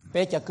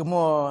bé cho cứ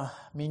mua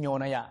mi nhô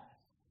này à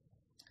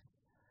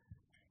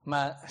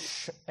mà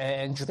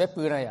chú bé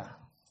bự này à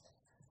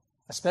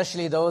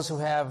especially those who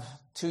have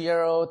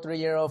 2-year-old,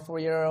 3-year-old,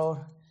 4-year-old,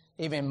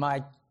 even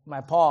my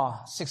paw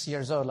 6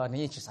 years old là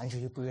ní chỉ sản xuất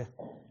bự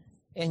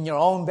in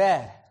your own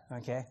bed,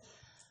 okay?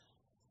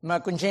 Mà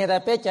คุณเชื่อแต่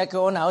bé cho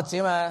cứ nào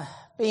chỉ mà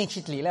bé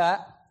chỉ lý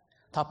là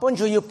thà bốn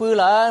chú yêu bự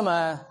là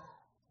mà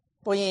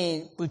bốn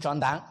bự tròn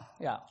đắng,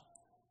 yeah.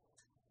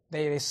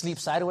 They sleep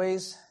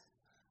sideways,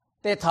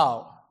 they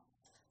thảo.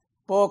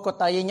 Bố có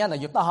tay nhá là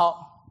giúp ta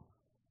họ,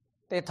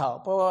 tê thở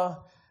bố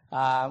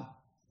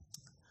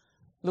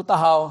lúc ta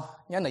họ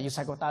nhá là giúp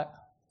sai cô ta,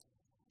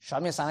 sau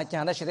mình sáng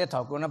chàng đã sẽ tê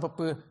thở cô nó bự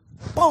bự,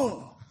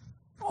 bông,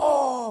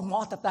 oh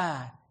mỏ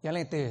ta, giờ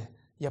lên từ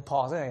giờ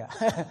phò rồi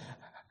à,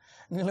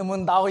 người là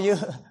muốn đau chứ,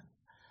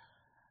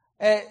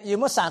 giờ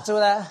mới sáng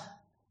rồi là,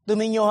 tụi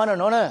mình nhiều hơn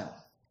nữa nữa,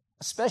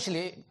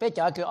 especially bé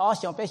cháu cứ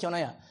Austin bé cháu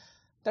này à,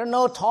 they're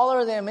no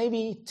taller than maybe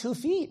 2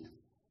 feet,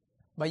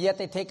 but yet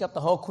they take up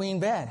the whole queen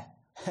bed.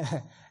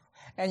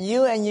 and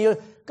you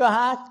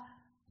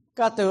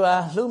có từ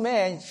lúc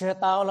mẹ chơi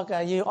tao là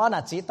cái you on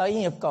chỉ tới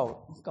nhập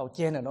cầu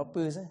trên là nó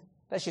bự chứ,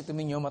 tại sự tụi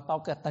mình nhớ mà tao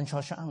cái tan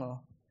cho sáng rồi,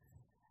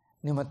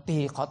 nhưng mà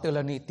tì khó từ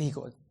là tì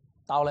của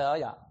tao là ở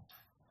vậy,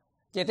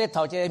 chỉ thế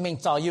thầu chỉ mình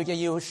chọn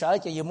you sợ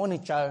chỉ you muốn đi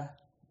chơi,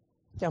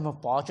 cho mà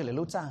bỏ cho lại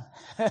lúc trang,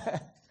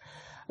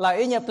 lại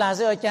ý nhập là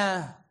gì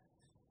cha,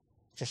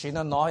 chỉ xin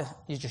nó nói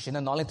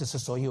lên từ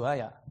số you ấy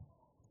à,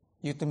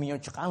 you tụi mình nhớ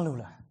chắc ăn luôn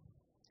là,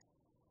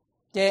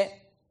 chỉ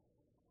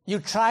you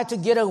try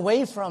to get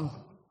away from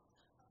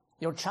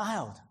your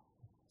child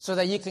so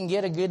that you can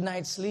get a good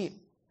night's sleep.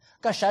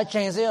 Các sở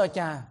tranh dễ ở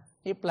cha,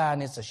 ít là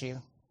nên sở xin,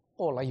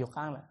 ô là dục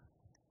ăn là.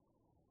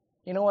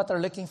 You know what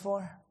they're looking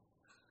for?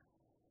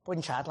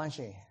 Bún chát lang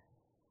gì?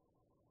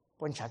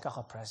 Bún chát các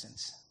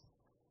presents.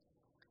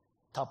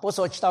 Thọ bố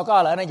số tao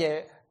có là này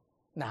vậy,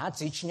 nã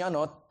chỉ chỉ nhớ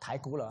nó thái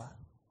cũ là.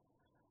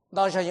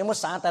 Đó giờ những một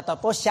sáng tại thọ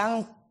bố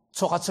sáng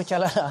chụp cho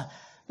là,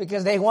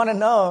 because they want to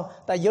know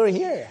that you're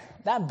here.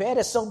 That bed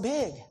is so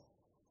big.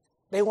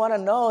 They want to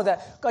know that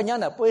có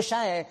nhân ở buổi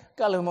sáng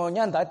có lừa một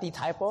nhân tại tì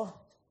thái bố.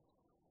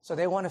 So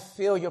they want to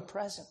feel your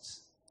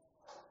presence.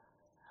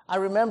 I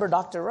remember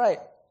Dr. Wright.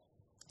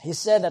 He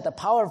said that the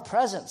power of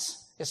presence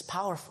is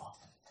powerful.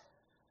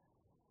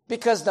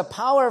 Because the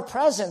power of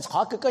presence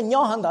họ cứ có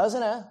nhau hơn đó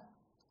nữa.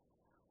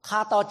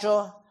 Khá tao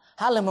cho,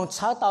 hay là một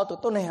cháu tao tụi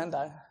tôi này hơn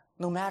đó.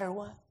 No matter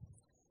what.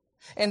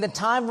 In the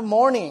time of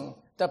mourning,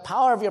 the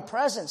power of your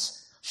presence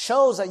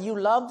shows that you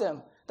love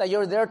them, that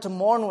you're there to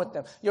mourn with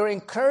them. You're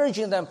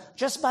encouraging them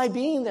just by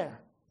being there.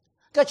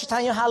 Các chị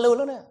thấy như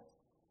hallelujah nữa.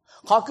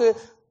 Họ cứ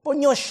bao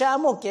nhiêu xa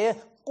một cái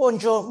con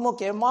trâu một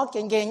cái mỏ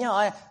cái nghề nhau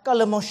ấy, có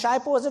là một sai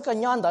bố rất là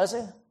nhon đó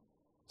chứ.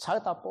 Cháu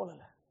ta bố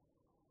là.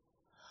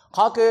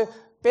 Họ cứ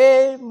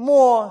bé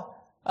mua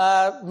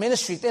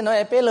ministry tên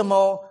nói bé là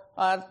một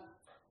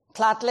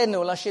class lên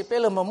nữa là sẽ bé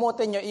là một mua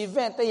tên nhiều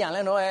event tên dạng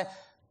lên nữa.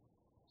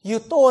 You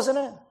to chứ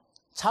nữa.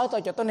 Cháu ta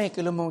cho tôi này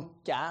cứ là một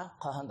trả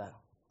khó hơn đó.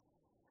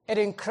 It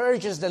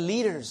encourages the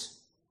leaders.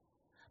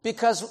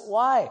 Because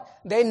why?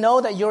 They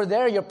know that you're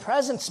there, your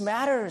presence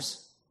matters.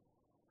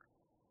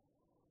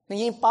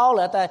 Nhưng bao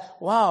là tại,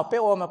 wow, bé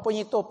ôm mà bao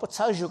nhiêu tổ bố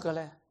cháu dù cơ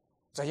lẽ.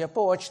 Giờ giờ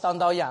bố chỉ tao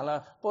đào dạng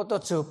là, bố tổ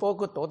chủ bố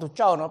cứ tổ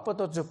cháu nó, bố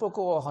tổ chủ bố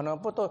cứ họ nó,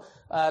 bố tổ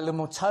lưu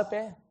một cháu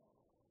bé.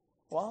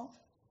 Well,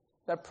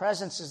 their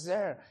presence is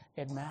there.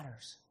 It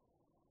matters.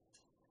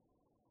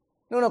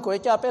 Nếu nó có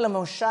cho bé là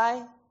một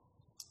sai,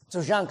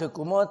 dù rằng cứ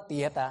cũng một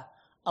tiết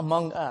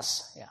among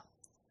us. Yeah.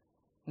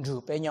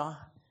 Rủ bé nhỏ.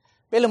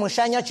 Bé là một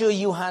sai nhỏ chứ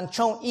yêu hàn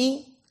trong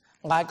ý,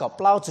 ngài có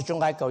bao chứ trong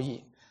ngài có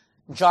ý.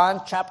 John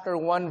chapter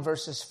 1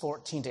 verses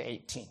 14 to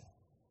 18.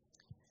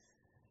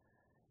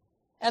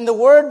 And the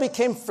Word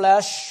became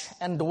flesh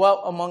and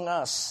dwelt among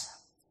us,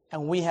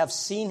 and we have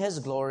seen His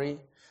glory,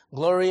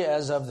 glory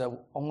as of the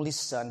only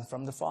Son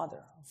from the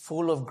Father,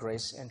 full of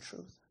grace and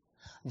truth.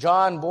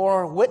 John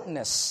bore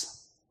witness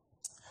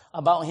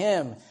about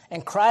Him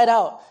and cried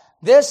out,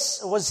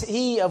 "This was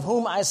He of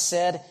whom I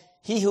said,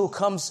 He who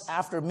comes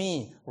after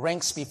me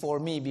ranks before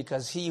me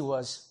because He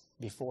was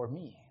before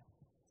me."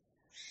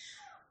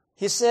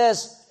 He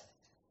says,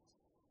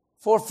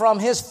 "For from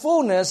His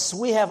fullness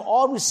we have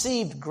all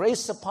received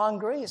grace upon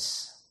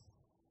grace.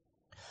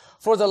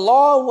 For the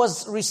law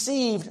was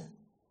received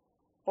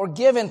or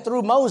given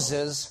through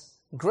Moses,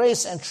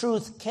 grace and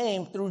truth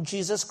came through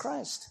Jesus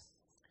Christ.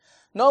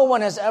 No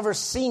one has ever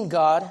seen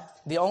God,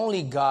 the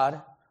only God,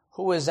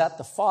 who is at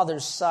the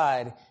Father's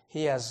side.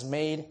 He has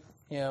made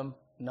Him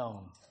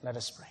known." Let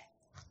us pray.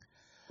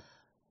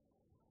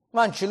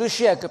 Vâng, chú lưu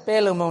xe cái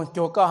bê lưu mong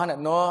chú có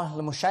hẳn nó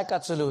lưu mong sai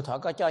các chú lưu thọ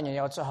có cho nhà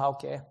nhau cho hào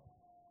kể.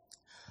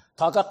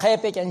 Thọ có khai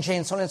bê chân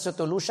trên xong lên sự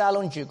tù lưu xa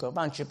luôn chú có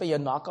vâng chú bây giờ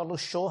nó có lưu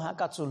số hả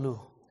các chú lưu.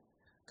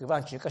 Cứ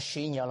vâng chú có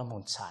xí nhau lưu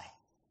mong chạy.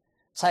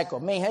 Chạy của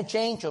mình hết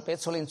trên chú bê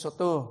xong lên sự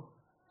tù.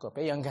 Của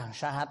bê dân gàng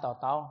xa hát tàu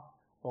tàu.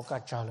 Vô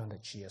các cho luôn được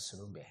chia sự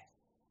lưu bê.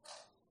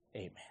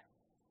 Amen.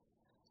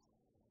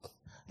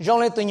 Dòng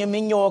lên tự nhiên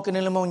mình nhô cái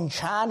này là một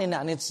cha nên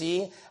là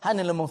gì, hay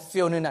là một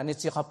feel nên là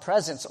gì, her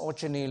presence, or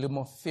cho nên là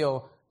một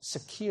feel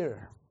secure.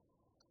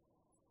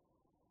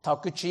 thọ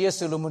cứ chia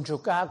sự luôn muốn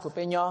chụp cá của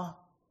bé nhỏ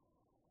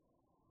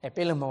em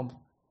bé luôn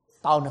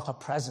tao nó có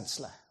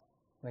presence là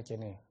nói chuyện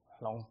này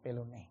lòng bé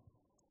luôn này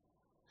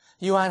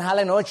Yuhan hà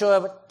lên nói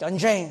cho chân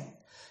chân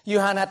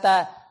Yuhan hà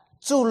ta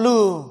chú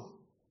lưu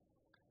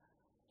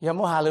giờ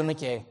mua hà luôn nói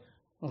chuyện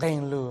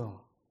ghen lưu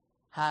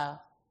hà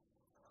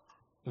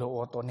lưu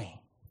ô tô này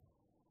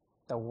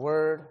the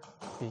word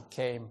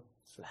became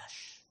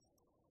flesh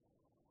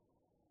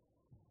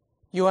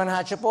Yuhan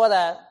hà cho bố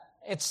that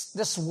it's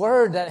this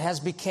word that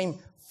has became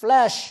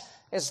flesh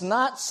is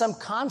not some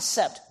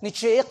concept.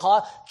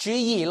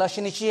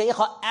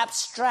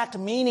 Abstract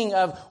meaning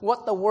of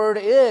what the word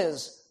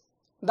is.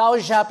 Wow,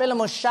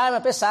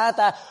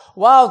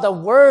 the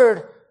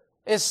word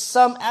is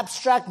some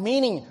abstract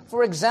meaning.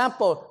 For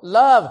example,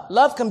 love.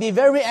 Love can be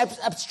very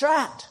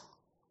abstract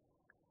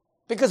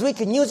because we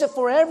can use it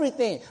for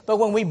everything. But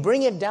when we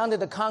bring it down to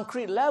the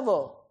concrete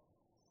level,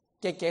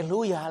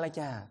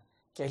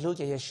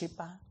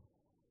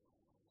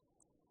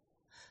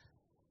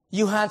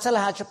 Yuhan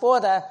salah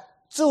chapoda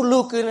zu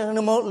lu ku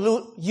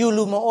yu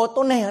lu mo o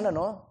to ne han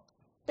no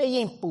pe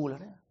yin pu la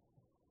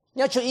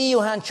nya chu i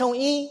Yuhan chong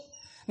i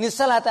ni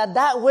salah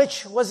that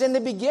which was in the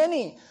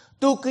beginning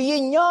tu ku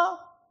yin nya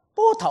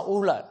po tha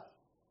u la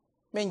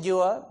men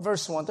you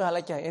verse 1 to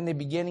halaka in the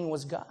beginning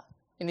was God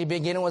in the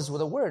beginning was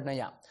the word na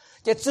ya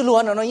che zu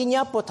lu no yin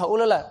nya po tha u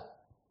la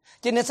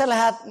che ni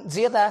salah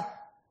zia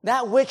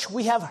that which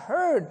we have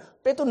heard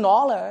pe tu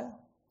no la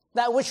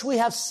that which we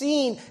have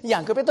seen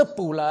yang ku pe tu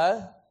pu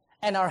la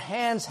and our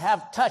hands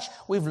have touched.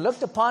 We've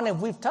looked upon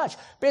and we've touched.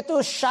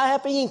 Petu sha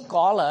pe yin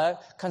call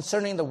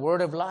concerning the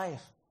word of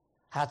life.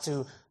 Ha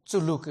zu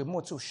lu ku mo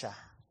zu sha.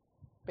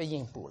 Pe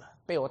yin pu la.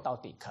 Pe o tao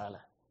ti ka la.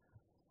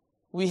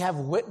 We have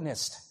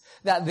witnessed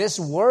that this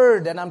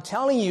word that I'm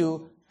telling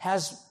you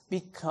has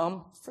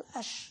become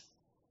flesh.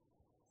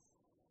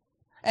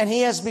 And he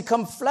has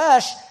become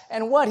flesh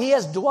and what? He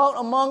has dwelt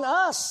among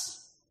us.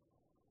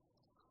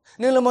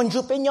 Nên là mình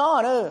chụp pe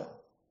nhỏ nữa.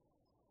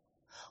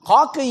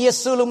 Khó cứ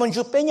Giêsu là mình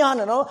chụp bé nhỏ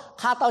nữa,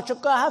 khá tao cho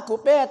cả của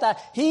bé ta,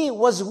 he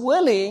was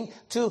willing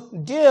to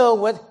deal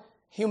with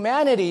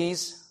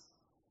humanity's,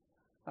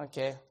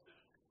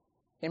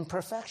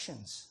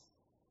 imperfections.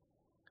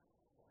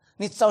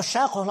 Nị tao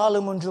sáng khó lo là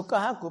mình chụp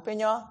cả của bé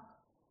nhỏ,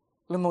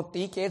 là một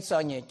tí cái giờ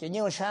nhỉ, cái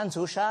nhiều sáng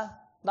chú sáng,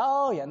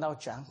 đâu vậy đâu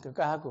chẳng, cái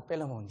cả của bé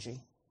là mình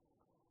gì,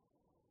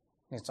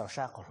 nị tao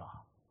sáng khó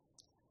lo,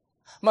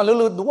 mà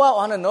lulu đua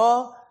anh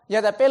nó. Yeah,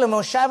 that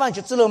Pelamon Shavan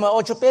Chutuluma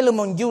or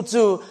Chupelamon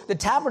Yutu, the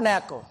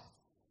tabernacle.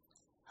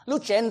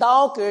 Luchen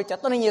Dawker,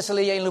 Chatoning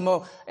Yesali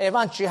Lumo,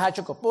 Evanchi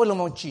Hachoko,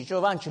 Polomon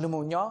Chicho,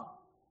 Evanchilumunyo.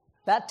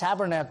 That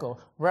tabernacle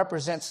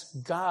represents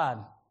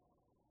God,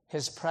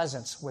 his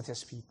presence with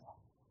his people.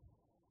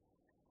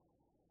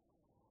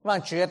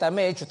 Vanchieta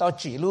me Chutao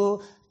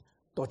Chilu,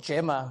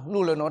 Tochema,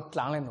 Lula no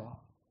Tlangeno,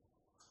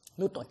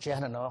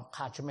 Lutochena,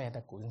 Hachame,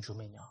 the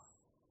Kunjumino.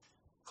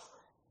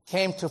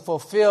 Came to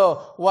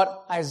fulfill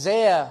what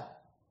Isaiah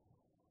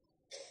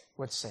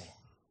would say,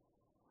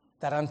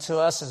 that unto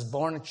us is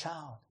born a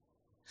child.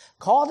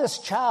 Call this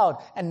child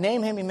and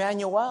name him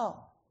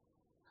Emmanuel.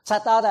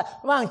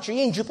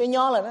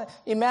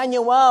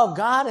 Emmanuel,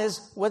 God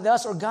is with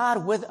us, or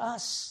God with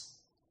us.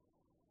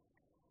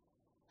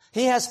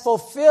 He has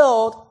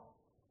fulfilled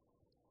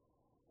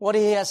what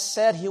he has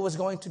said he was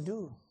going to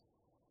do.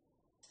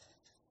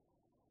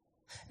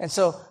 And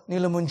so,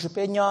 nilumunju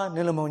penyo,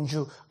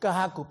 nilumunju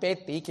kahaku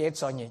peti ke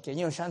tsonye ke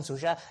nyo shan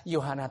susha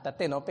Yohana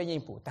tateno pe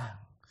yin putang.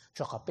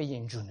 Cho có bây giờ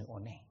juni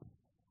one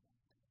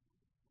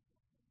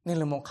nên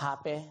là một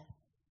khape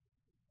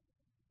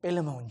bây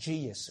là một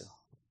Jesus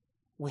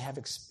we have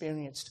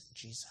experienced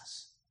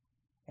Jesus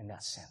in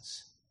that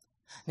sense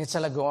nên sẽ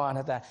là go on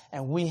at that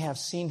and we have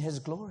seen his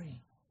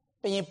glory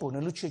bây giờ phụ nữ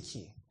lúc trước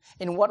kia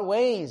in what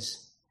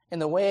ways in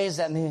the ways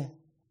that nè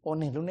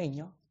one lúc này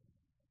nhớ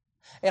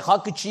e khó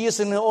cứ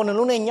Jesus nè one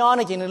lúc này nhớ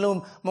này chỉ nè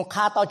luôn một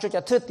kha tao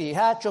cho thứ tỷ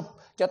ha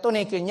cho tôi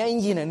này cứ nhớ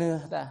gì nữa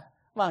ta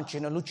vâng chỉ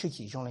nè lúc trước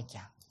kia trong này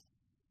chẳng.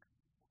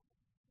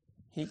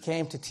 He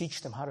came to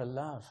teach them how to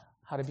love,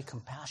 how to be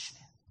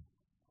compassionate,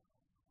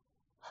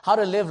 how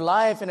to live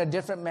life in a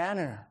different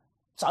manner.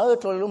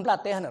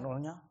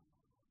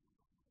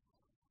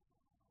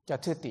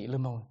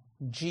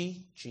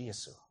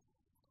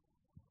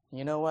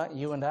 You know what?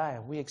 You and I,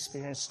 we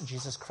experience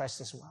Jesus Christ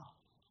as well.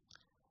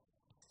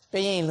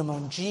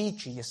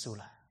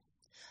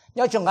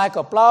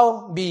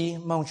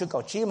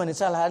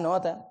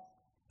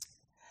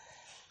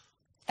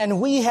 And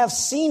we have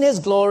seen his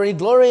glory,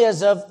 glory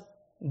as of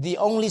the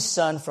only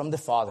Son from the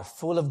Father,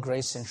 full of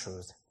grace and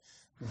truth.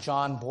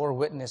 John bore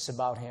witness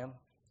about him.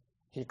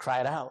 He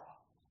cried out,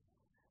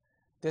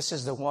 "This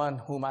is the one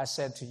whom I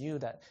said to you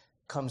that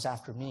comes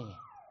after me."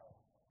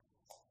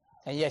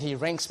 And yet he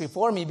ranks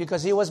before me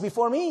because he was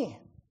before me.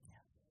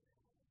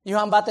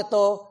 Yuhan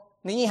bateto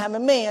ni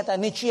hameme ta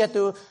nichia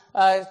tu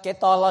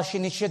ketala shi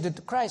nichia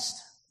to Christ.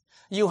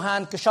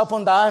 Yuhan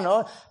kshapon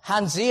no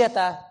hanzia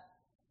ta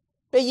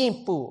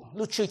peyimpu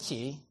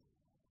luchuchi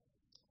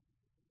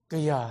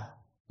kaya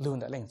luôn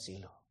đã lên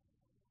gì rồi,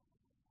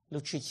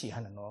 lúc truy chỉ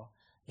hắn nó,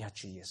 ya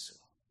truy Giêsu,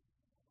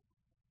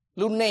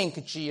 lúc nên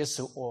cái Chúa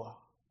Giêsu ủa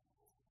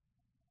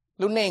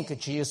lúc nên cái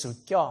Chúa Giêsu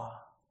cho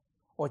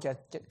ủa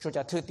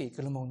cho thứ tỷ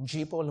cái mong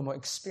chỉ bộ là mong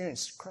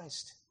experience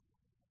Christ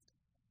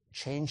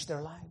change their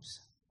lives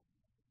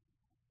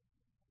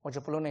ủa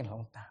cho lúc nên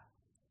lòng ta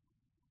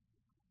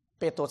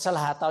bề tổ sẽ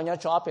là tao nhớ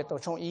cho bề tổ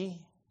trong ý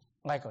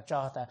ngay có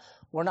cho ta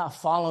we're not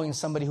following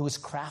somebody who is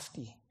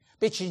crafty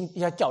bề chỉ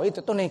ya chọn ý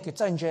tôi nên cái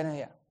chân trên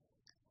này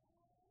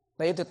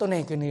đấy tôi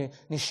nên cái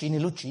ni xí ni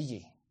lúc chỉ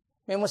gì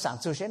mấy muốn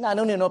sáng suốt nó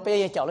nếu nó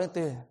bề ya chọn lên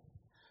từ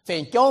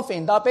phiền cho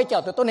phiền đó bề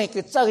chọn tôi nên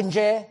cái chân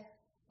trên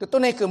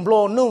tôi nên cái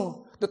blow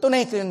nu tôi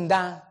nên cái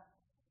đa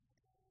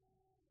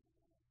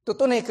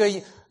tôi nên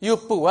cái yêu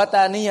phụ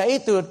ta ni ya ý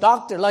từ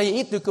doctor là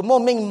ý từ cái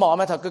môn minh mỏ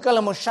mà thật cái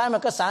là một sai mà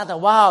cái sáng ta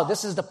wow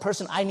this is the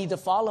person I need to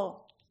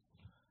follow.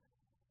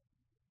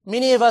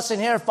 Many of us in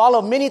here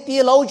follow many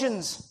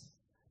theologians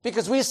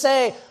because we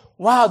say,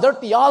 wow, their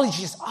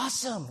theology is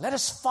awesome. Let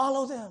us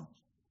follow them.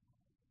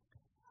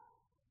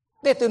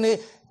 Để từ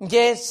này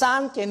nghe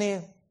sáng cái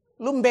này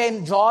lúc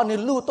bên gió này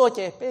lưu tôi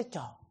chế bé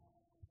chào.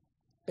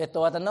 Bé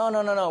tôi ta no,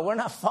 we're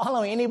not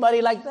following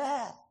anybody like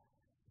that.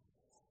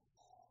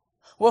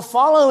 We're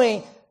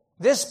following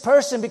this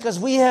person because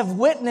we have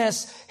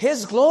witnessed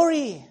his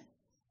glory.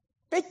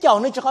 Bé chào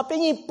này cho có bé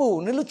nhị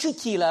bù này lúc trước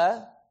chỉ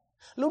là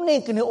lúc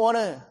này cái này ổn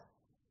rồi.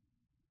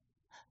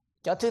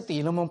 Cho thứ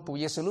tỷ là mong bù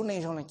Giêsu lúc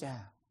này trong này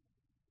cha.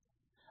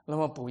 Là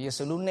mong bù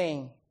Giêsu lúc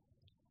này.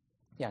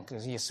อย่างคือ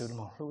Giêsu là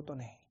mong lúc tôi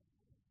này.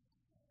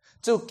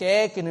 Chú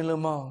kế cái này là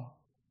mong.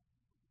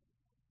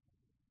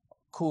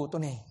 Khu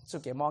tôi này. Chú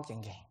kế mong kìa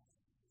kìa.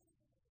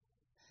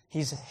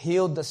 He's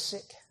healed the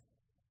sick.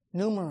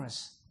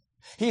 Numerous.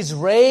 He's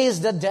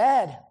raised the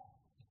dead.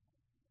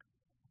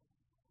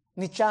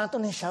 Ni cha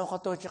tôi này sao có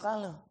tôi chắc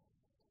là.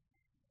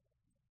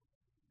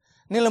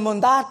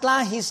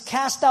 He's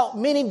cast out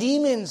many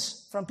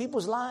demons from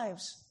people's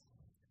lives.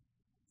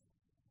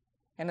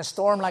 And a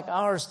storm like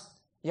ours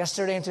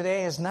yesterday and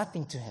today is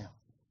nothing to him.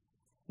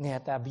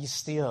 Be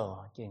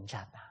still.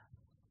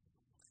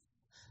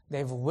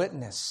 They've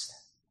witnessed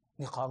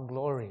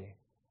glory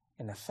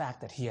in the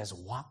fact that he has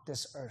walked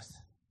this earth.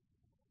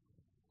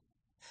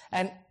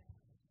 And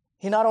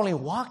he not only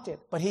walked it,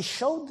 but he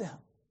showed them.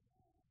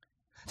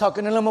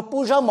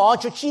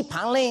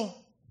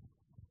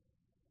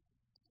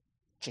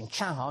 Chính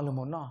trang họ là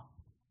một nó.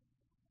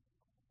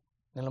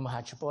 Nên là một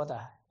hạt chụp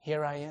ta.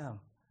 Here I am.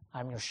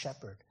 I'm your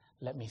shepherd.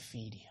 Let me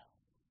feed you.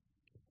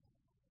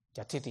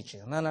 Chả thiết thị chứ.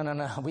 No.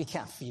 We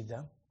can't feed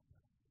them.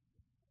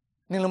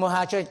 Nên là một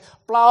hạt chụp.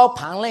 Plau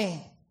phẳng lên.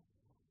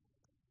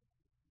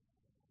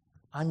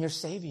 I'm your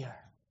savior.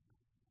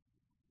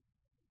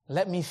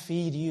 Let me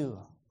feed you.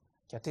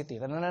 Chả thiết thị.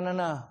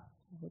 No.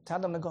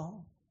 Tell them to go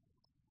home.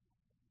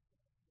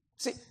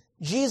 See,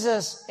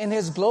 Jesus in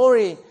his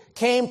glory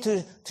came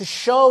to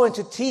show and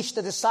to teach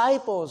the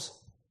disciples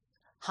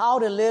how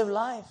to live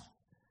life.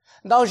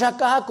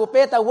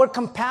 We're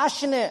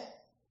compassionate,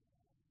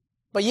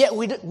 but yet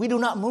we do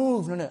not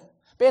move. No.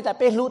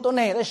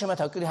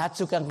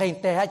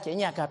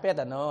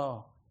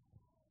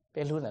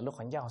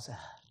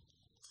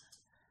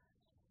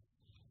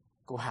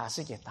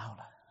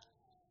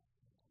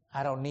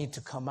 I don't need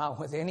to come out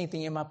with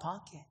anything in my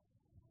pocket.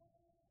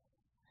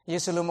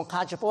 Giêsu lu một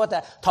khá cho bố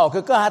ta thọ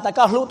cứ cơ ta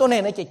có lúc tôi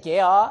này nó chế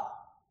ó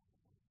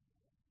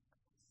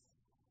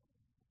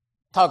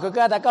thọ cứ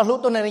cơ ta có lúc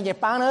tôi này nó chế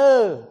bán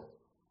nữa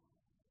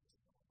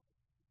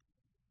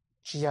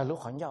chỉ là lúc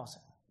khoảng nhau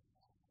sao.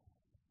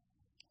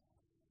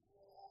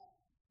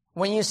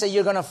 When you say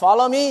you're going to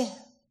follow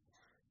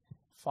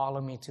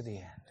me to the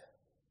end.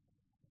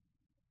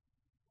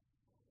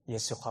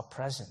 Giêsu có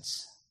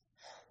presence.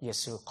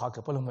 Giêsu có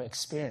cái bố lu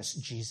experience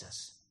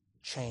Jesus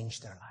change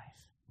their life.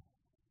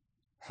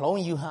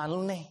 You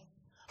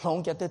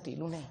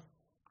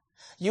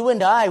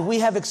and I, we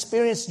have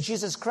experienced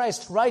Jesus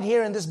Christ right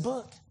here in this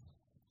book.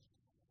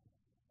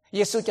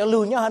 Giêsu cho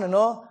lưu nhớ hẳn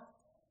nó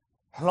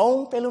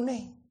long pe luôn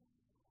này.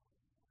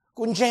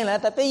 Cũng chẳng là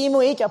tại vì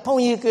mỗi cái phong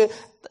như cái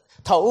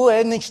thấu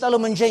ấy nên chúng ta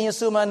luôn mình chơi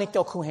Giêsu mà nên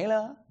cho không hay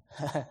là.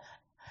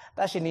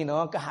 Ta xin đi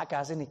nó cái hạ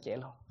cả xin đi chế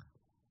luôn.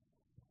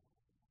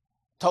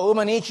 Thấu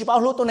mà nên chỉ bảo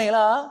lúc tôi này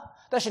là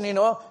ta xin đi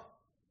nó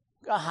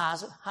cái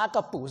hạ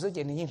cái bù sẽ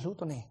chế nên lúc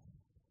tôi này.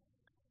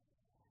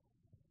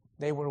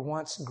 They were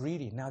once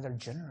greedy, now they're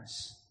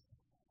generous.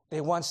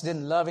 They once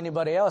didn't love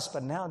anybody else,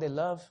 but now they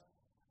love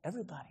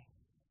everybody.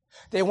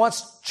 They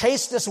once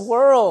chased this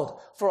world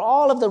for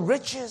all of the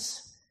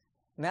riches.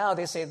 Now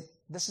they say,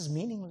 this is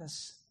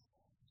meaningless.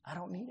 I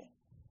don't need it.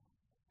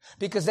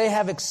 Because they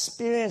have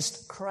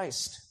experienced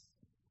Christ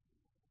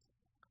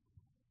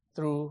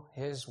through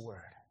His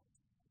Word.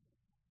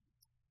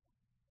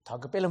 Thọ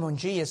cái bê là môn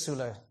chí Giêsu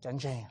là chẳng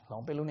chênh,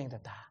 lòng bê lúc nên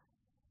ta.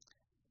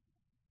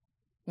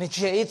 Nên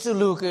chế ít chú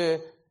lưu cái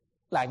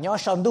lại nhỏ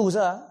sẵn đủ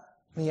ra,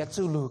 nên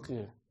chú lưu cái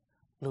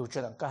lưu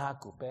cho đằng ca hạ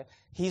cụ bê.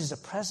 He's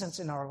the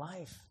presence in our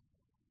life.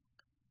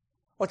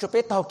 Ôi cho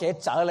bê tao kế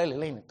trở lại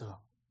lên được tường.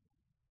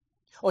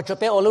 Ôi cho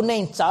bê ô lúc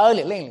nên trở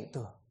lại lên được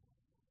tường.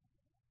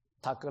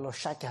 Thọ cái lô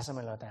sách cả sao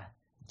mà lô ta,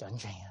 chẳng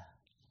chênh.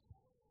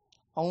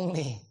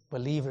 Only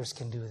believers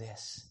can do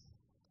this.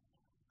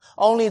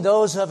 Only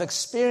those who have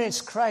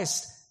experienced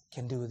Christ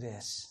can do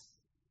this.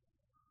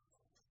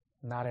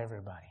 Not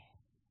everybody.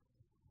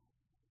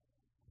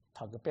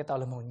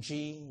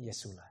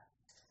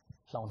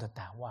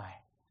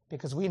 Why?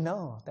 Because we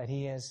know that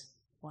He is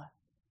what?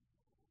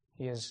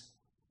 He is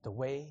the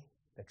way,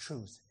 the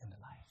truth, and the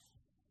life.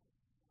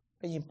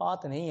 Bây giờ bỏ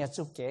tình hình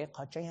Giêsu kể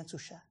khó tránh Giêsu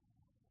sa.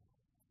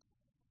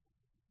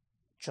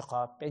 Cho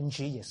khó bên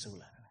chỉ Giêsu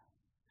là.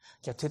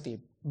 Cho thứ tỷ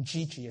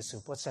chỉ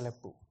Giêsu bớt sẽ là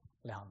bù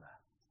là không đó.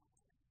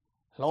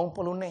 Long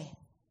bolu này,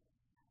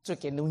 cho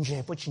cái nung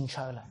dễ bớt chín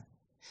chơi là,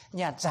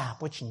 nhà già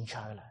bớt chín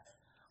chơi là,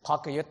 họ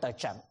cái yếu tài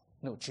chậm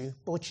nụ chứ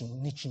bớt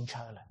chín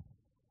chơi là.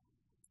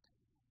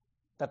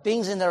 The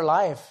things in their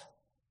life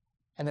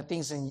and the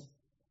things in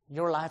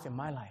your life and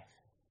my life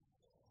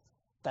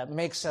that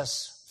makes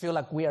us feel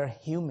like we are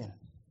human,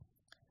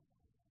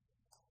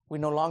 we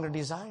no longer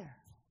desire.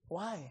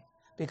 Why?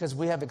 Because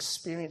we have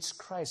experienced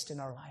Christ in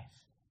our life.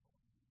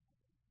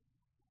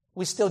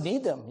 We still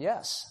need them,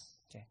 yes.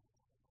 Okay.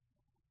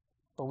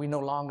 But we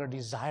no longer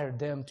desire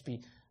them to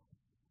be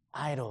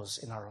idols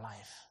in our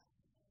life.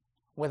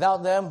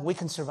 Without them, we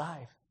can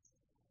survive.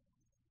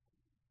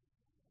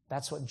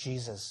 That's what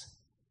Jesus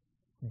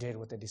did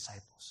with the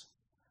disciples.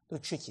 Lu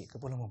tricky ke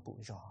boleh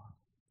mempujo.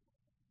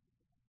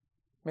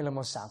 Mela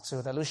mo sak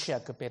so ta lu share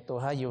ke Petro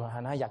ha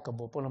Yohana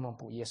Yakobo boleh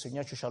mempu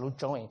Yesunya chu shalu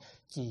join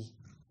ki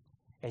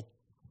e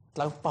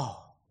lau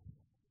po.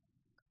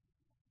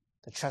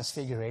 The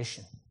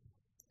transfiguration.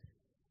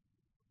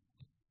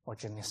 Or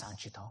jeng sang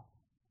chi tao.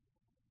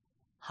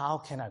 How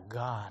can a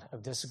God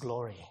of this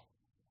glory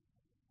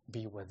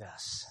be with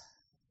us?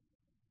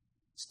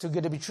 It's too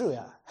good to be true,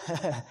 yeah.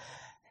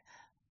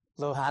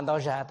 Lo han dao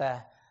ja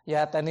ta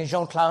yeah, then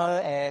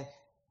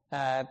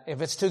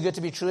if it's too good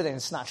to be true, then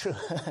it's not true.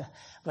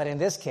 But in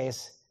this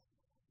case,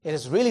 it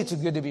is really too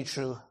good to be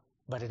true,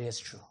 but it is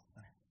true.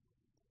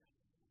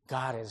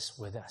 God is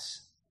with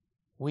us.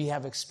 We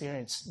have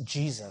experienced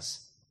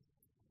Jesus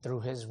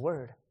through His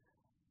Word.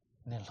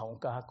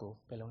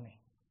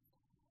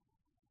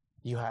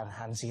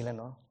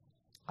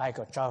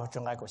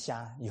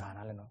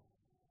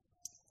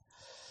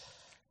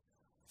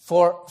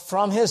 For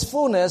from His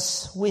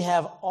fullness we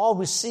have all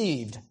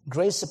received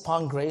grace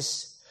upon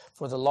grace,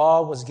 for the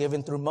law was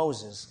given through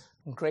Moses.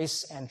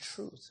 Grace and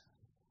truth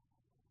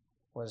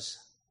was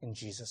in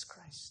Jesus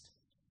Christ.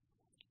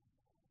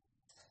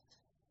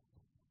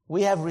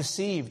 We have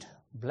received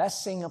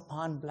blessing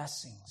upon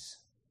blessings.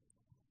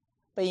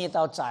 I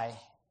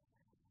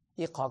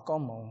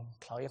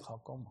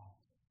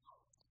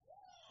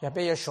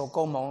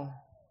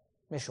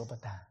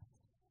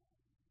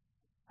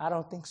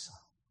don't think so.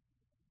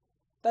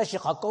 但是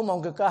學公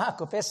務嘅家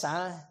個俾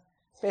散，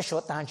俾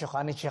所彈出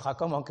嚟，你學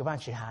公務嘅班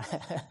住下，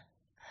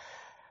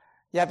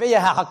又俾嘢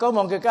學公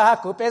務嘅家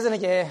個俾咗你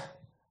嘅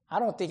I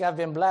don't think I've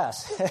been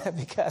blessed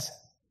because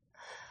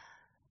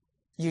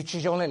要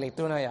始終你嚟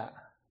到那呀，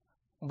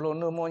無論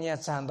你冇嘢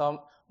賺到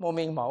冇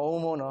名冇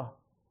冇咯，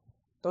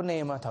都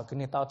你嘛頭佢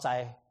你到ใ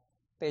จ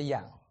俾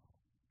人，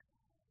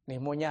你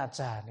冇嘢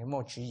賺，你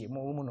冇主意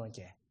冇冇嘢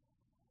嘅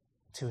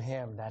 ，to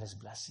him that is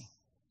blessing,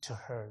 to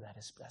her that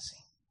is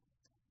blessing.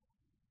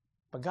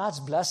 But God's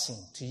blessing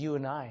to you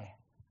and I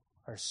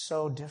are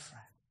so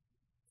different.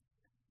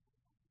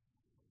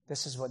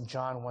 This is what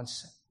John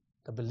wants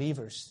the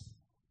believers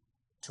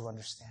to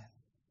understand.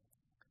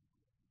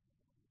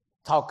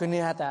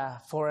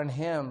 For in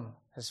Him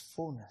is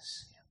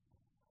fullness.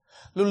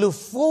 Lulu,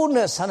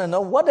 fullness, I don't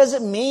know. What does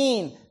it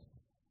mean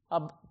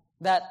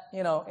that,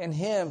 in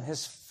Him,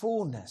 His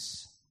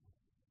fullness?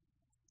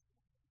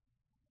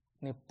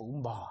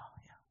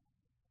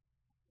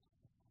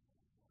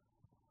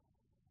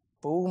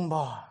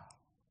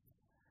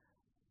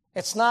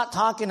 It's not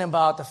talking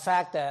about the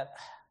fact that,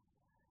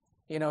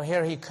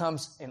 here He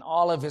comes in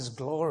all of His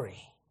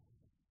glory.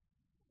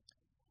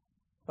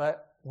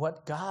 But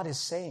what God is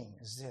saying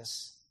is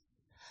this,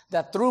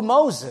 that through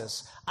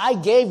Moses, I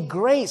gave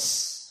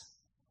grace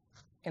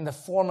in the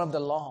form of the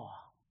law.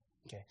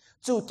 Okay.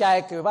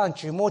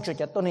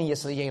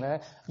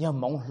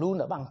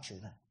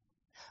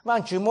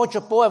 望住摸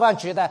住波望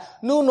住的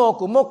努诺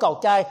古摸搞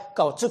街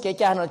搞出给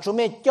家呢做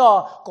咩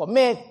叫个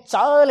咩走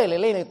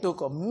嚟到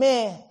个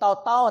咩到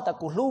但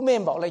古路咩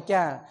บอกเลยจ้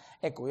า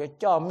ไอ้กู要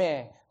叫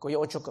咩กู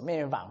要做个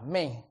咩玩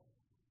咩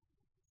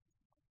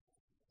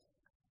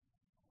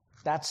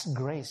That's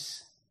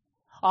grace.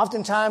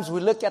 Oftentimes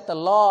we look at the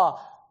law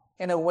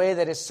in a way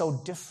that is so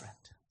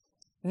different,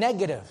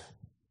 negative.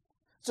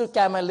 做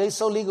家嘛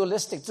so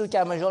legalistic 做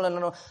家嘛说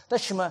了但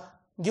是嘛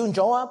the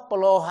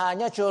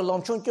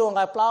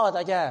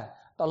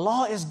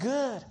law is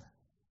good.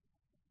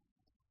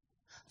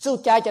 做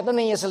家就當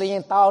你也是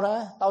嚟到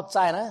呢，到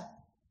在呢。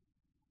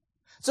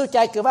做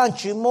家佢幫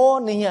住摸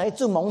你也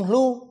做忙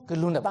碌，佢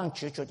亂嚟幫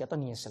住做就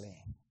當你也是嚟。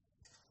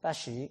但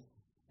是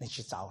你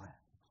去找呢，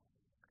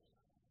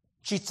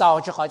去找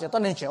就好，就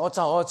當你去我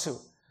找我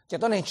處，就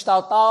當你去到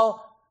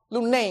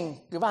路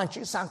內佢幫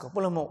住三個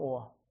不能摸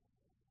我。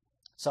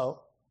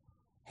So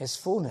His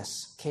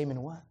fullness came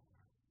in what?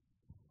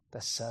 The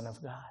Son of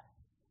God,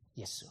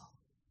 Yeshua.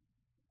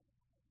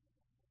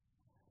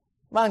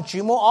 Vang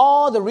chỉ mua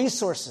all the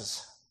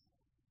resources.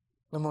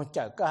 Là một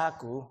chợ cơ hạ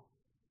cũ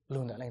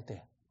luôn đã lên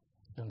tiền.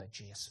 Luôn là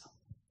Chúa Giêsu.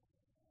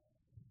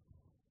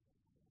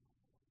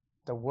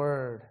 The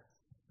Word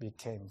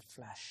became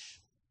flesh.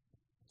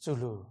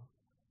 Zulu,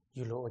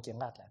 yulo o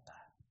jengat lại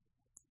ta.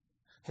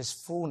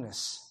 His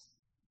fullness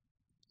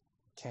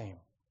came.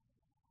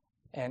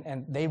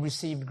 And they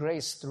received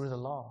grace through the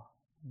law.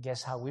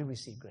 Guess how we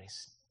receive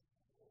grace?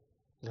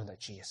 Luôn là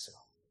Chúa Giêsu.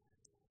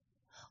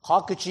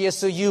 Họ cứ Chúa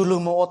Giêsu yêu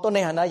luôn một ô tô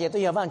này hả vậy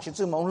tôi giờ bạn chỉ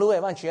chú mong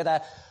lưu bạn chỉ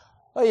là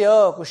ơi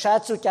yo cô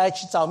sáng chú cha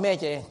chỉ cháu mẹ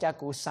chứ cha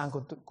cô sang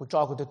cô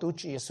cho cô tôi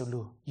Chúa Giêsu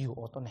lưu yêu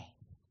ô tô này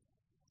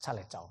sao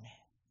lại cháu mẹ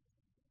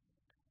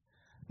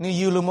nếu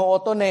yêu luôn một ô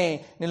tô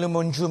này nếu luôn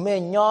một chú mẹ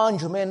nhon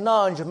chú mẹ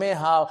non chú mẹ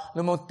hào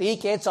luôn một tí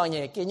cái cháu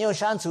nhẹ cái nhau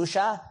sáng chú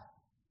sáng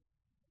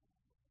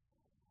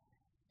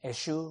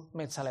Yeshua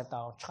mẹ sao lại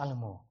tao cha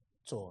luôn một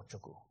chỗ cho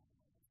cô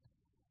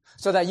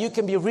so that you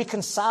can be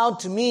reconciled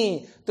to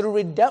me through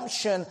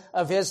redemption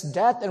of his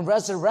death and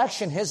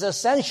resurrection, his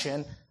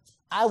ascension,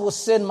 I will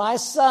send my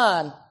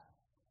son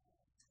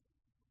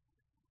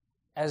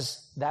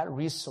as that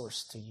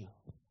resource to you.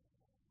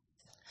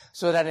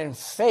 So that in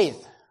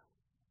faith,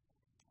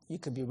 you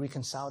can be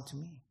reconciled to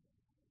me.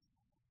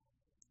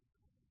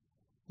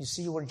 You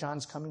see where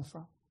John's coming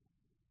from?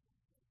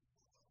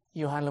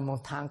 Yohan là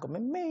một thang của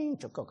mình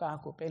cho cậu ca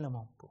của bé là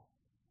một bộ.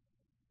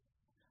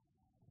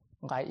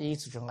 Ngay ý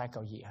cho ngay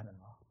cầu gì hả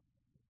nó?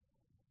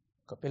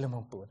 Có biết là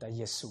một bữa tại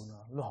Giêsu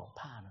nó lu học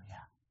pa nó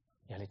ya,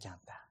 ya le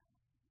chanta.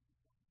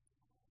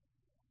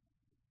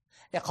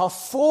 Ya có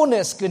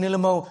fullness cái này là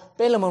một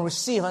biết là một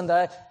receive hắn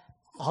đó,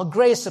 có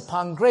grace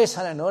upon grace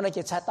hắn nó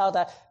cái chat tao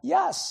ta.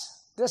 Yes,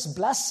 this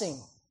blessing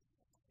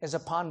is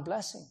upon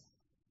blessing.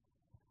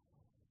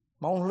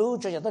 Mong lu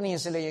cho những tên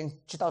sẽ là những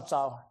chỉ tao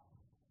chào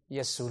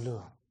Giêsu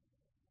lu,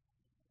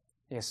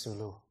 Giêsu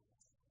lu,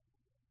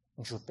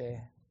 Chúa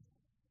bé.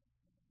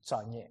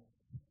 Chọn nhẹ,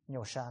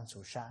 nhiều sang,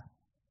 chủ sang.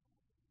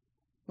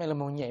 Mẹ là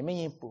một nhẹ mấy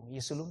nhiên bụng,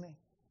 Giêsu lúc này.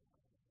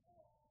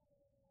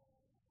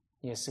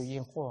 Giêsu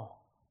yên khoa,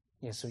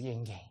 Giêsu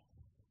yên nghề.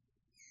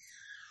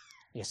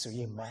 Giêsu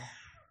yên mẹ.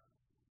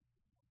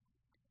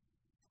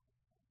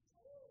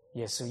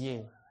 Giêsu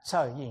yên,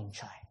 sao yên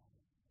trái.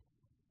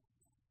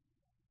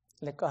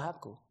 Let go hát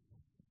cụ.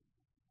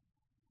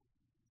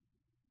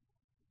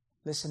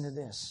 Listen to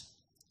this.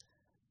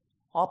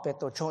 Ó bê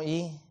tổ trong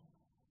ý,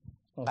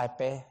 ngài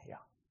bê,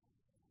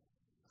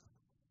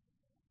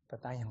แต่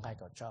ตายังไง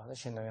ก็จอแล้ว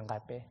ฉันเรายังไง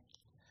เป้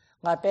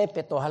ไงเป้เ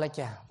ป็นตัวอะไรแก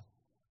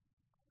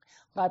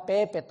ไงเป้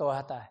เป็นตัวอ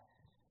ะไร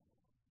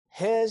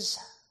His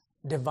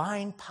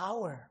divine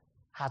power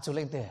หาจุดเ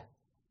ล่นเตะ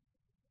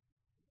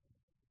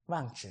ว่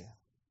างจือ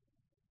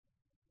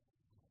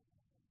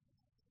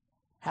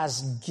has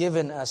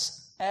given us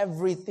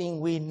everything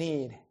we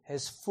need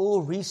His full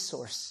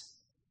resource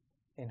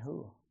in who?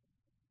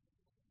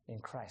 In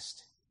Christ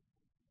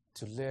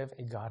to live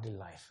a godly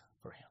life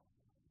for Him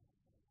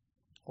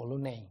โอ้ลู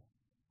กเอง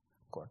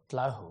ก็เ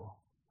ล่าหู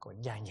ก็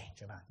ย่างใหญ่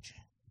จะบ้างเช่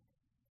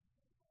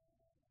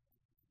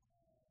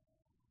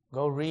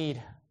Go read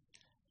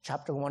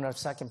chapter 1 of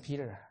 2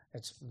 Peter.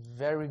 It's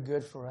very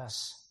good for us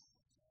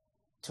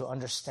to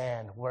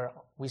understand where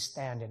we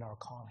stand in our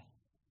calling.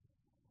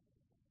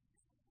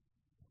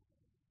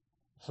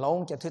 เรา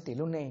จะถือติ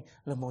ลุนเอง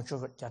หรือมอง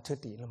จะถือ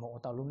ติหรือมอง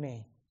ตัวลุนเอง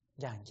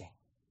ย่างใหญ่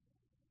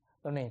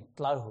ลุนเอง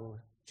เล่าหู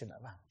จะน่า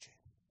บ้างเช่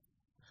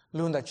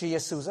ลุนแต่ชื่อเย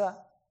ซูซะ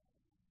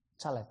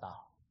ชาเลตา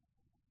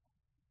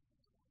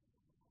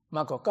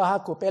mà có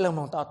hát của bé là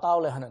mong tao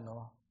là hả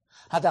nó,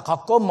 hay là họ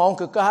có mong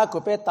cái hát của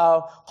bé tao,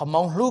 họ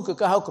mong lu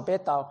cái hát của bé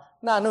tao,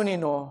 na nó nè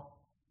nó,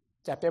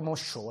 chả bé mong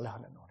số là hả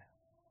nó,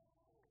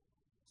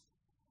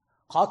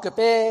 họ cái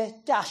bé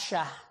cha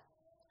sa,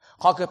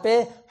 họ cái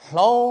bé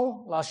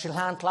long là sự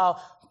lan tao,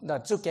 là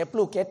chú cái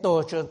blu cái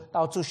tổ chứ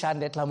tao chú san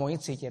để làm một cái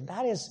gì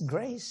that is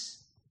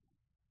grace,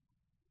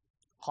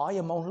 họ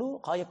giờ mong lu,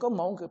 họ giờ có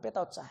mong cái bé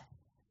tao chạy.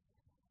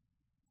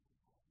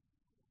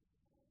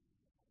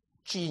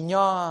 Chỉ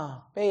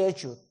nhỏ bé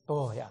chút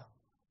tôi à.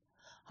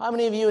 How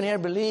many of you in here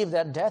believe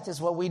that death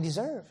is what we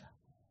deserve?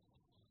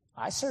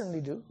 I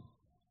certainly do.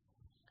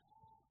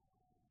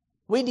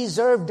 We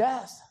deserve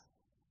death.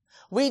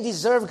 We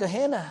deserve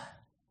Gehenna.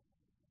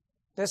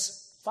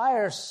 This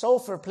fire,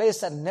 sulfur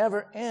place that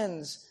never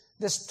ends.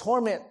 This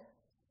torment.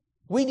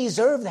 We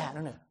deserve that,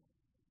 don't we?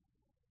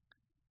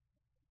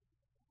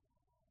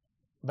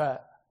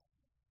 But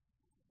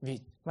vì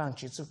mang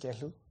chữ giúp kẻ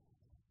lúc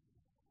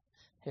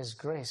His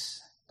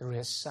grace through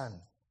His Son,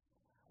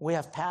 we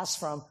have passed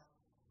from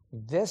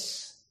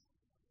this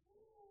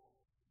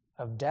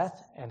of death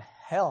and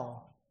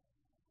hell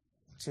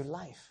to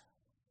life.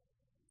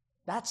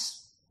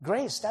 That's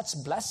grace. That's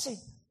blessing.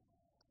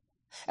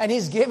 And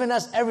He's given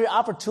us every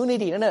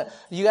opportunity.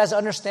 You guys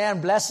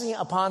understand blessing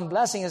upon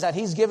blessing is that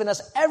He's given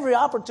us every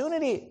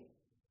opportunity.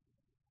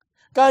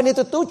 Cái này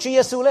tôi Chúa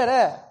Giêsu lên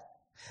đấy.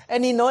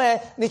 And He nói,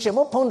 ni chỉ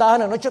muốn phong đáo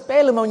nó cho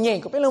bé là màu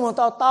nhện, bé là màu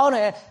tao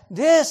này.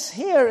 This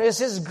here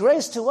is His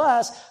grace to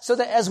us, so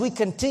that as we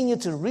continue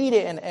to read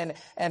it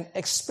and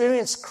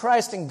experience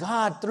Christ and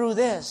God through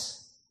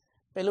this,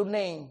 bé lúc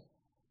này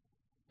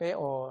bé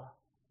ô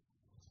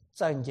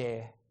chân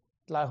dê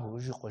la hủ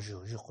rượu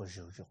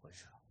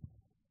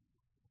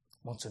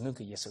mong chủ nữ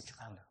cái Giêsu chụp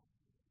ăn được.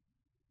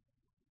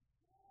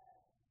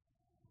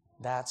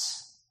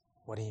 That's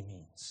what he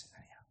means.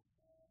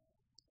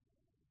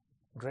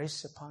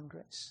 Grace upon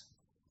grace.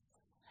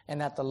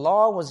 And that the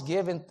law was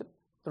given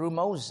through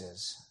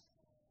Moses,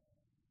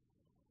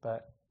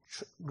 but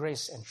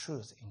grace and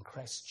truth in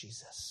Christ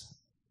Jesus.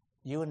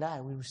 You and I,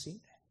 we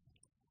received it.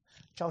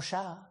 Cháu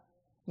sao?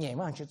 Nhẹ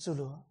mang chữ chú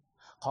lưu.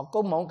 Họ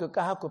có mong cái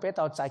ca hát của bé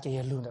tao chạy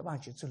chạy luôn đã mang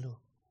chữ chú lưu.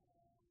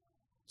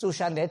 Chú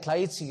sáng để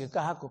thấy chỉ cái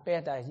ca hát của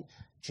bé tại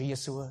chữ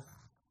Giêsu.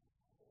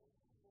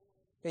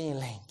 Bé nhìn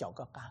lên cháu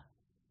có ca.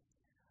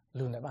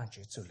 Luôn đã mang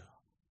chữ chú lưu.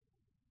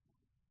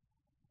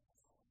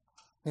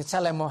 Nếu cha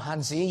lại một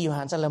hành sĩ,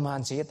 Yohan cha lại một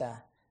hành sĩ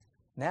ta.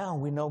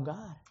 Now we know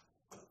God.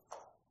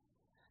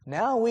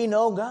 Now we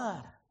know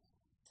God.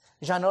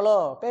 Cha nói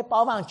lo, bé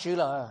bảo vang chữ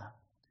là.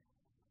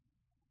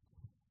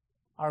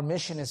 Our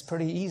mission is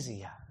pretty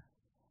easy.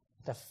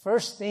 The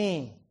first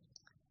thing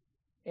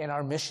in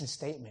our mission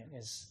statement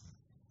is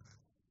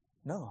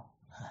no.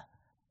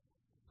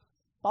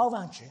 Bảo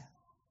vang chữ.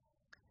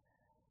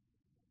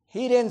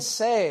 He didn't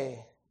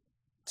say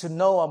to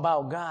know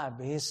about God,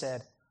 but he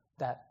said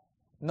that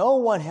no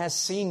one has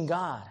seen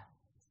God.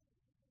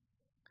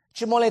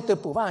 Chỉ một lời từ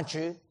bảo vang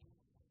chữ.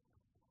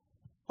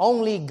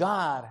 Only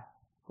God,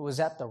 who is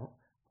at the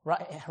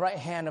right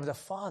hand of the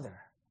Father,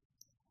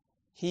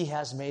 he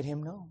has made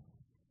him known.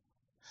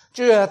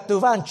 Chứ từ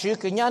vang chữ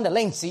cứ nhắn là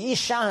lên chỉ ý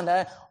sang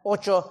đó, ô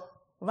cho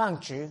vang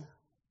chữ,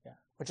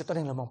 ô cho tôi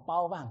nên là một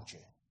bao vang chữ.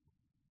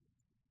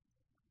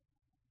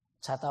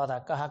 Cha tao đã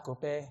có hát của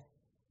bé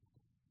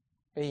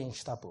yên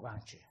cho tao bù vang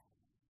chữ.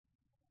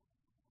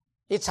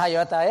 Ít cha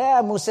yếu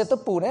ta, mù sẽ tôi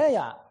bù đấy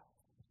ya,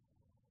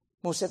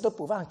 mù sẽ tôi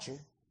bù vang chữ.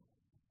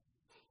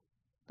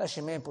 Ta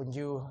chỉ mình bù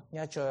nhiều,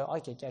 nhớ cho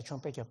ai cái trong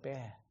bé cho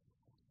bé.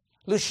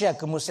 Lúc xưa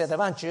cứ mù sẽ tôi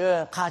vang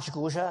chữ, khá chữ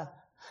cũ sao?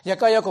 Giờ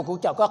có yêu của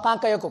cháu có can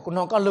có yêu của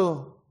nó có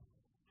luôn.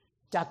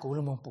 Cha cũ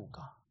là mong bù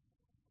có.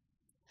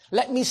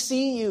 Let me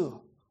see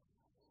you.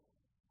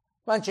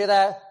 Bạn chỉ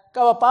là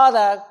các bà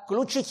đã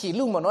lúc trước khi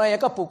luôn mà nói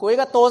các bù của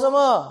các tô sao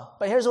mà.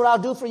 But here's what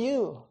I'll do for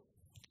you.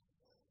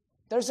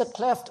 There's a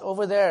cleft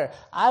over there.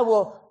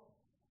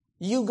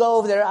 You go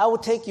over there, I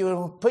will take you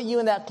and put you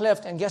in that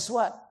cleft. And guess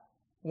what?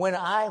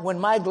 When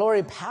my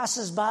glory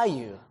passes by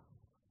you,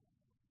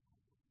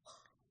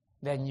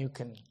 then you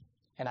can,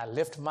 and I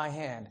lift my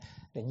hand,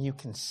 then you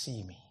can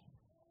see me.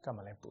 Come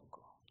on, let's go.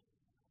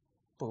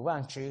 Bù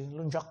vang chữ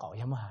luôn cho cậu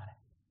yếm hà.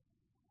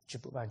 Chữ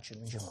bù vang chữ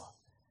luôn cho ngồi.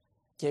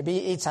 Kể bị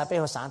ít xa bê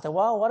hồ sáng tới,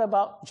 well, what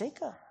about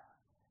Jacob?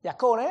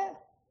 Jacob đấy.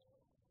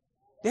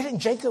 Didn't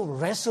Jacob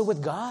wrestle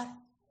with God?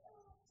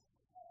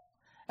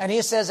 And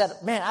he says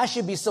that, man, I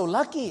should be so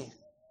lucky.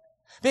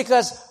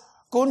 Because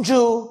con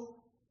chú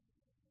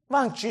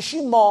vang chữ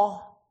xí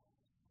mò,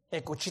 e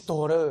cô chí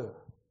tổ rồi.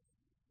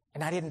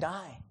 And I didn't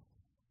die.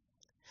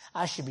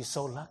 I should be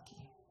so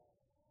lucky.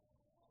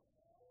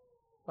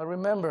 But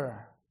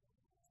remember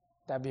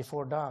that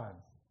before dawn,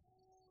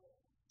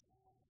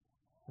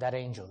 that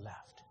angel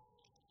left.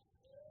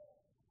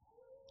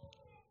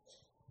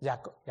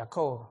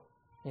 Jacob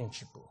yin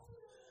chipu.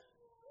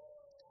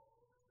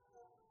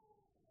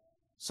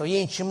 So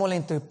yin chimo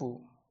lên từ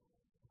pu.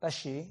 Ta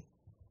shi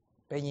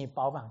bé yin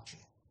bao vang chữ.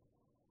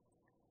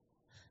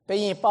 Bé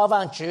yin bao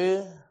vang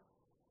chữ.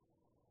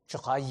 Cho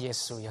cả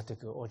Giêsu ya từ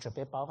cái ô cho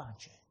bé bao vang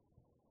chữ.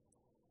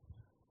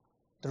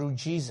 Through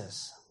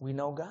Jesus, we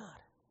know God.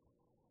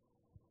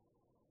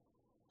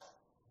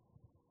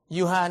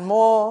 Yohan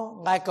mo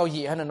ngai câu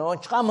gì hơn nó,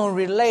 chắc mình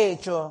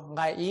relate cho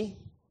ngai ý.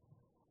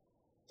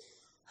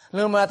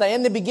 Nhưng mà tại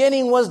in the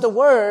beginning was the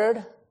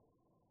word,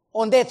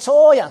 on that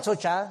so yang so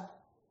cha,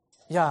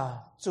 ya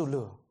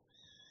zulu.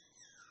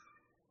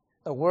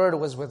 The word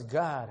was with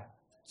God,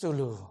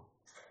 zulu.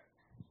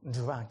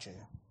 Nduvanchu.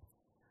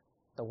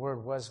 The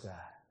word was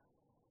God,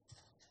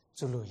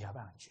 zulu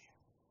yavanchu.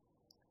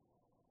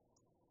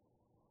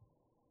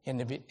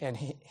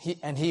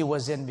 And he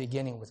was in the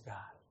beginning with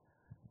God.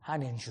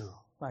 Haninju.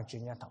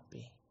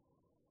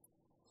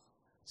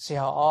 See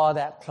how all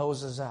that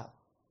closes up.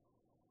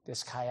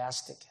 This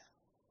chiastic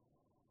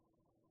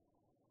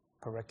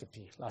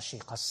pericope,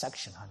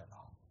 section, I don't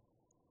know.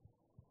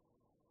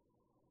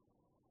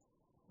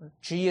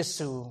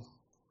 Jesus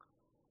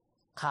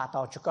khá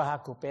tao cho có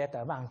hát cụ bé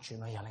ta vang chữ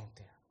nó ya lên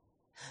tiền.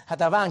 Hát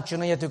ta vang chữ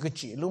nó ya tu cái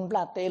chữ lung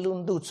bla tê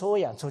lung du chô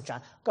yang chô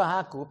chang. Có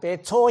hát cụ bé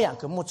chô yang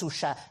cái mu chu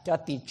sa cho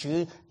tỷ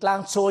chữ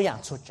lang chô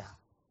yang chô chang.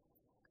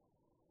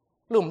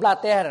 Lùm la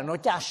tê là nó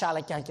cha sa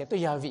lại chàng cái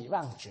tôi giờ vị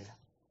vang chữ.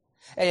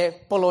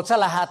 Polo cha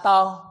là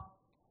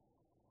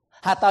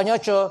hà tao nhớ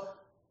cho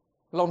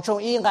lòng trong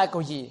ý ngay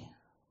câu gì,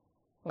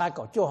 ngay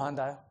câu chỗ hắn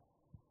đó.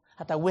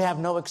 Hà tao we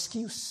have no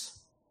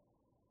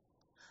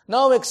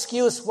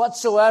excuse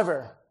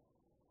whatsoever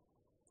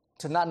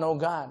to not know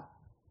God,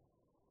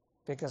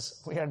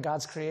 because we are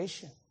God's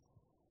creation.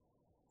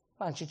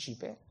 Vang chữ chỉ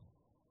bé.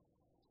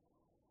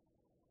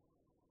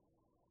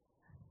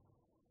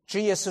 Chúa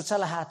Giêsu cha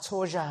là hà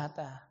chô ra hà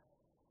ta.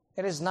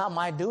 It is not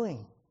my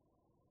doing,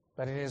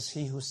 but it is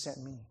He who sent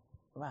me.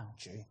 Vang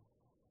chữ.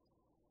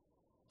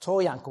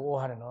 Thôi yang của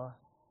họ nó,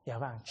 ya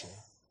vang chữ.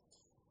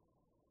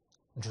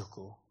 Chủ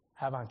của,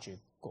 ha vang chữ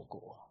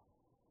của.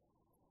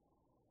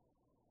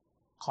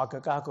 Họ cứ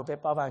cả của bé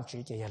bao vang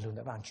chữ thì ya luôn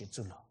đã vang chữ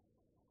chú lo.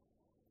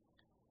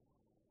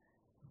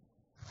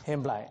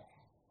 Hem lại,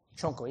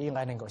 trong của yên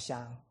ngay nên có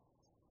sang.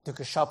 Từ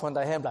cái shop on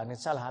the hem lại nên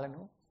sao là nó?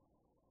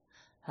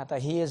 Hata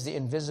He is the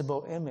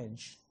invisible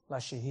image,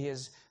 like He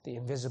is the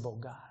invisible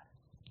God.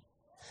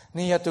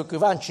 Ni tu cứ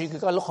vang chữ cứ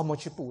có lúc không một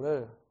chữ bù đó,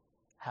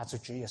 ha chú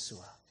chữ Giêsu.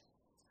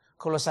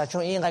 Colossae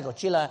trong yên ngay có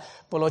chỉ là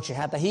Paulo chỉ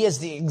hata He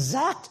is the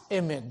exact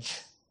image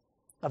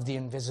of the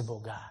invisible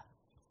God.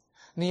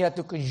 Ni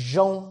tu cứ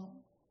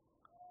giống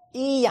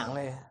ý dạng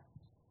này,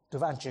 tu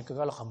vang chữ cứ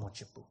có lúc không một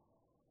chữ bù.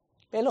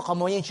 Bây lúc không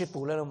một yên chữ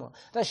bù là mà,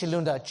但是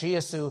论到主耶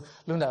稣，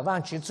论到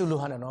vang chữ chú lu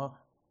hắn nó,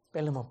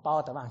 bây lúc mà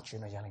bao ta vang chữ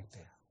nó dạng này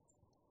thế.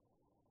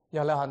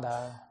 Giờ là hắn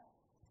đã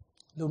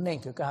lúc này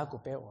cứ cái của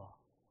bé ở,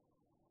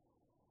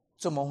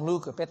 cho mong lu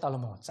cứ bé tao là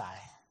mong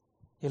trái,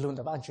 giờ luôn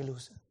đã vang chữ lu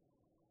sự,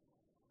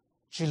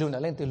 chỉ luôn đã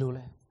lên từ lu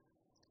lên,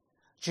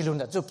 chỉ luôn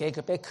đã giúp cái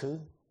bé khứ,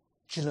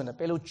 chỉ luôn đã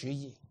bé lu chữ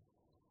gì.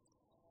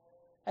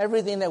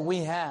 Everything that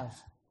we have,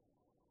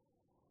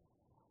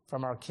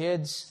 from our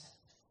kids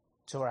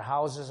to our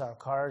houses, our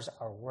cars,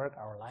 our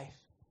work, our life,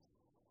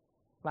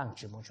 vang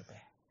chữ mong cho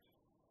bé.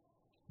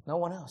 No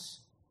one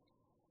else.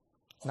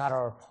 Not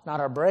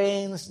our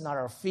brains, not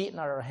our feet,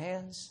 not our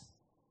hands,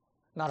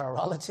 not our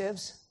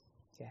relatives.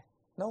 Okay.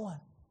 No one.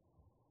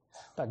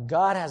 But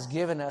God has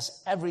given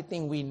us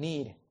everything we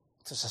need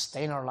to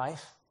sustain our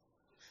life,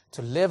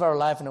 to live our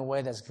life in a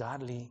way that's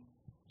godly,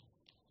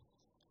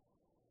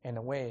 in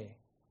a way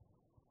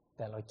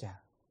that lối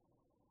cha.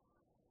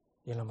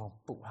 Đây là một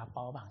bộ hạt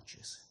bao bằng chữ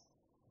sự.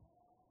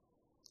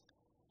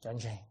 Chẳng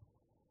chênh.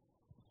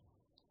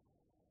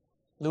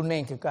 Lúc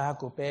nên cái ca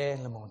của bé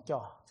là một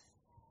cho.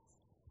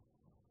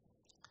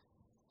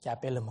 Cha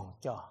bé là một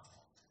cho.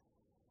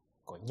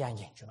 Của nhanh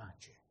nhanh cho bằng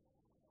chữ.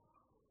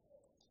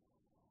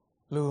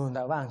 Lúc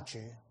đã bằng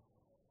chữ.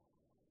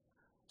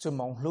 Chú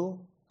mong lúc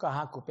ca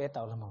hát của bé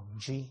tạo là một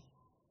G.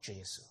 Chúa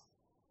Giêsu.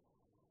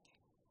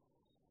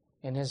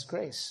 In His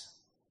grace.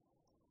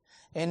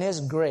 In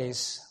His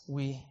grace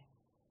we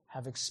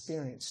have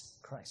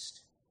experienced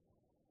Christ.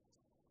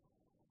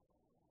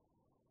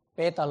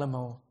 Bé tạo là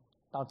một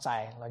tạo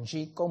giải là G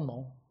công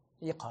mong.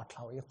 Ý khó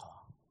thảo ý khó.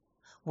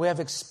 We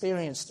have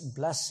experienced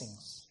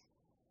blessings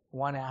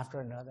one after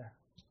another.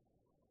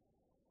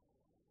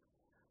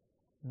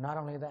 Not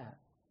only that,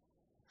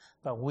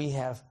 but we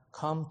have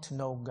come to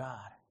know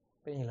God.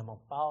 Bây giờ là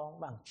một bao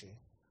bằng chữ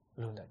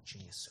luôn là Chúa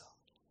Giêsu.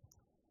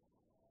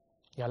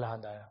 Giờ là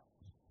hẳn đó.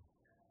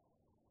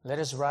 Let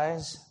us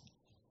rise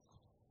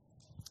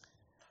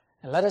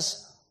and let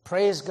us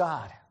praise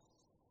God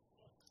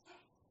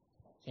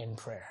in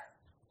prayer.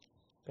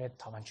 Bé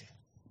thảo bằng chữ.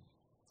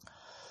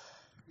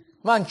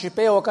 Vang chữ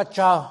bé ô các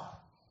cháu.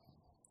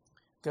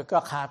 Cứ có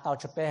khá tao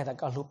cho bé đã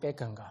có lúc bé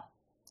cần có.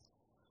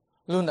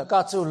 Luôn đã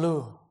có chú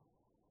lưu.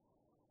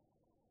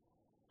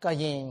 Có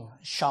nhìn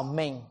sống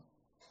mình.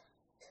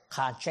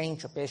 Khá chênh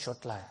cho bé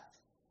sốt lại.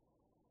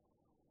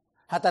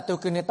 Hãy ta tu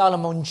kinh tao là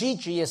mong chí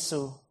Chúa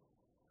Giêsu.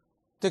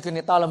 Tu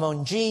kinh tao là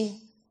mong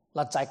chí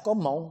là giải có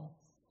mong.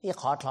 Ý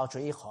khó thảo cho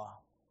ý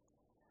khó.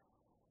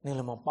 Nên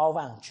là một bao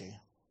vang chữ.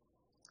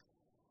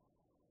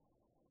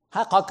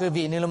 Hãy khó cứ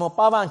vì nên là một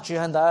bao vang chữ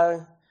hẳn đó.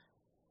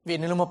 Vì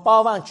nên là một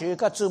bao vang chữ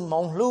các chú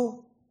mong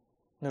lưu.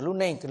 Nên lúc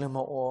này cứ là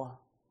một ô.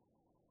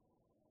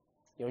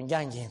 Yếu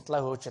nhanh nhìn ta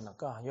hỗ trợ nó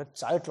có. Yếu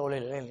giải trô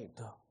lên liền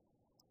thôi.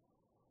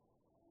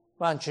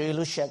 Vang chữ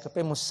lúc sẽ có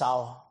bé một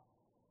sao.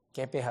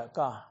 Kế bé hả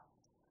có.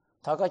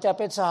 Thọ có cho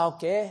bé sao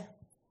kế.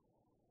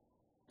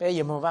 Bé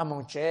dù một vang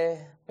mong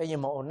chế. Bé dù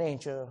một ổn nên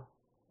chứ.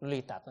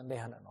 Lý tạp đến đây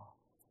hả nó.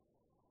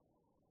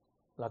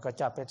 Là có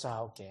cho bé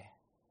sao kế.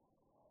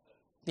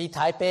 Đi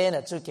thái bé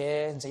là chú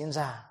kế diễn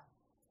ra.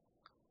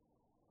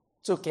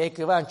 Chú kế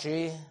cứ vang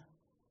chữ.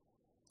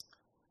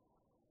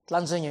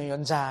 Lần dân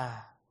nhận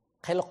ra.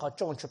 Khi lúc có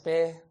trông chú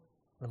bé.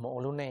 Là một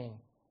lúc này.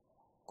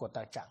 Của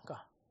ta chẳng có.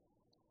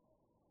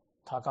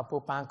 Thọ có bố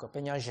bán của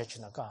bé nhau dễ chứ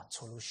nó có.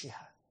 Chú lưu sĩ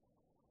hả.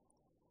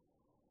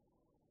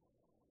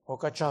 Ô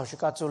có cháu chú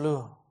có chú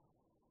lưu.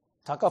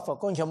 Thọ có phổ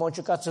công cho mô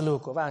chú có chú lưu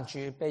của vang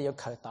chữ bé yếu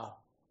khởi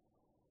tạo.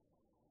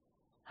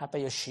 Hãy bé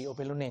yếu sĩ ô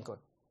bé lúc này của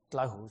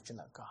lai hữu chứ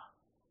nó có.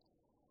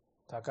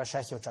 Thọ có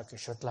sẽ hiểu cho kì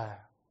sốt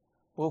là.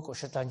 Bố của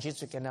sự tận chí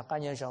chú kê nà cá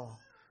nhân trong.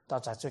 Tao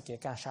giải chú kê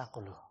càng sát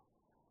của lưu.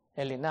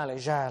 Ê lì nà lấy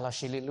ra là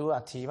sĩ lì lưu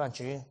à thí vang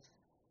chữ.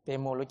 Bé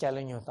mô lưu cha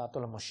lưu nhiều tao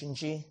tôi là một sinh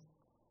chí.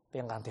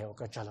 Bé ngàn theo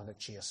có trả lời được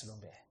chia sẻ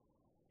luôn bé.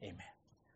 Amen.